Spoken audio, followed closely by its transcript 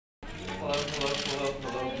Hello, hello, hello,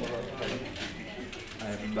 hello, hello. Hi,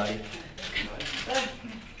 everybody.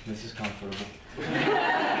 This is comfortable.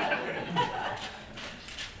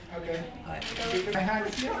 Okay. Hi. Hi.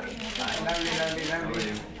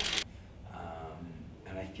 Lovely.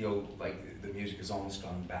 And I feel like the music has almost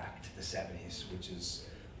gone back to the 70s, which is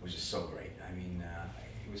so great. I mean,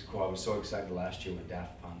 it was cool. I was so excited last year when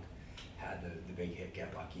Daft Punk had the big hit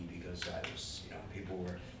 "Get Lucky" because I was, you know, people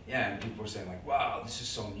were saying like, "Wow, this is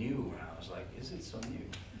so new," and I was like, "Is it so new?"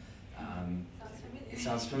 It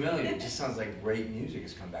sounds familiar. It just sounds like great music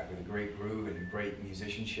has come back with a great groove and great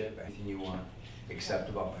musicianship. Anything you want, except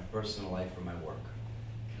about my personal life or my work.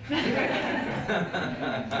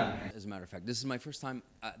 As a matter of fact, this is my first time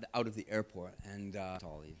out of the airport, and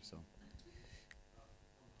all of you, so.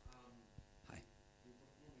 Hi.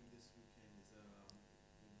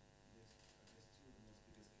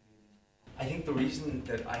 I think the reason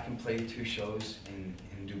that I can play 2 shows in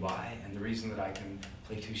Dubai, and the reason that I can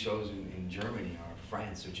play 2 shows in Germany or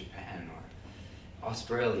France or Japan or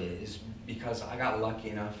Australia is because I got lucky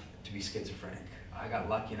enough to be schizophrenic. I got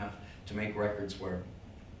lucky enough to make records where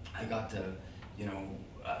I got to, you know,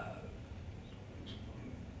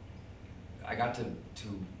 I got to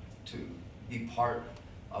be part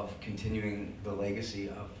of continuing the legacy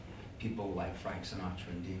of people like Frank Sinatra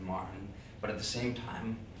and Dean Martin, but at the same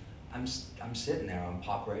time, I'm sitting there on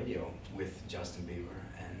pop radio with Justin Bieber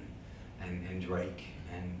and Drake,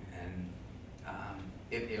 and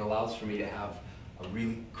it allows for me to have a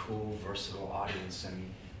really cool, versatile audience,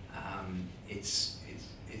 and it's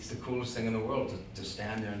the coolest thing in the world to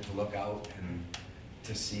stand there and to look out and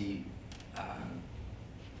to see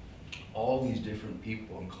all these different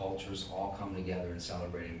people and cultures all come together and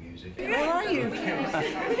celebrating music. How are you?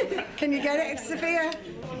 Can you get it, Sophia?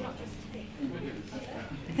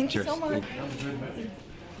 Thank you so much.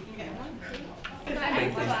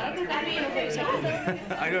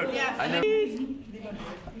 I don't.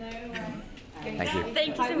 Thank you. Thank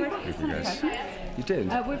you so much. Thank you, guys. You did?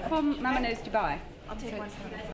 We're from Mama Knows Dubai. I'll take one.